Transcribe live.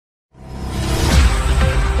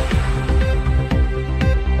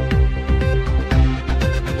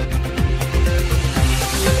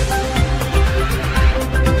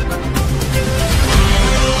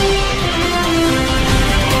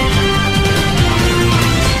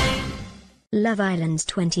Love Island's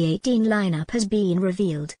 2018 lineup has been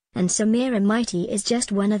revealed, and Samira Mighty is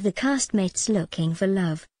just one of the castmates looking for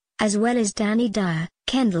love, as well as Dani Dyer,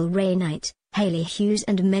 Kendall Rae-Knight, Hayley Hughes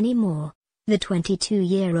and many more. The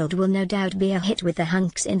 22-year-old will no doubt be a hit with the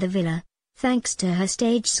hunks in the villa. Thanks to her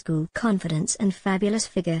stage school confidence and fabulous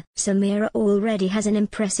figure, Samira already has an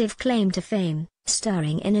impressive claim to fame,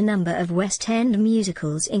 starring in a number of West End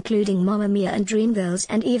musicals including Mamma Mia and Dreamgirls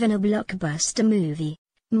and even a blockbuster movie.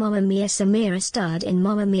 Mamma Mia. Samira starred in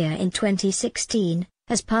Mamma Mia in 2016,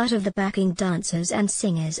 as part of the backing dancers and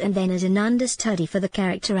singers and then as an understudy for the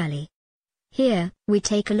character Ali. Here, we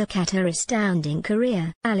take a look at her astounding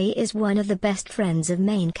career. Ali is one of the best friends of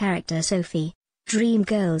main character Sophie.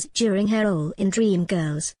 Dreamgirls. During her role in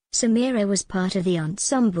Dreamgirls, Samira was part of the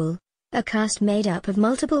ensemble, a cast made up of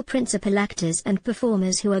multiple principal actors and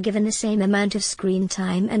performers who are given the same amount of screen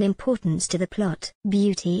time and importance to the plot.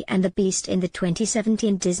 Beauty and the Beast. In the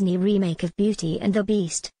 2017 Disney remake of Beauty and the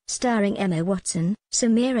Beast, starring Emma Watson,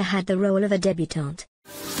 Samira had the role of a debutante.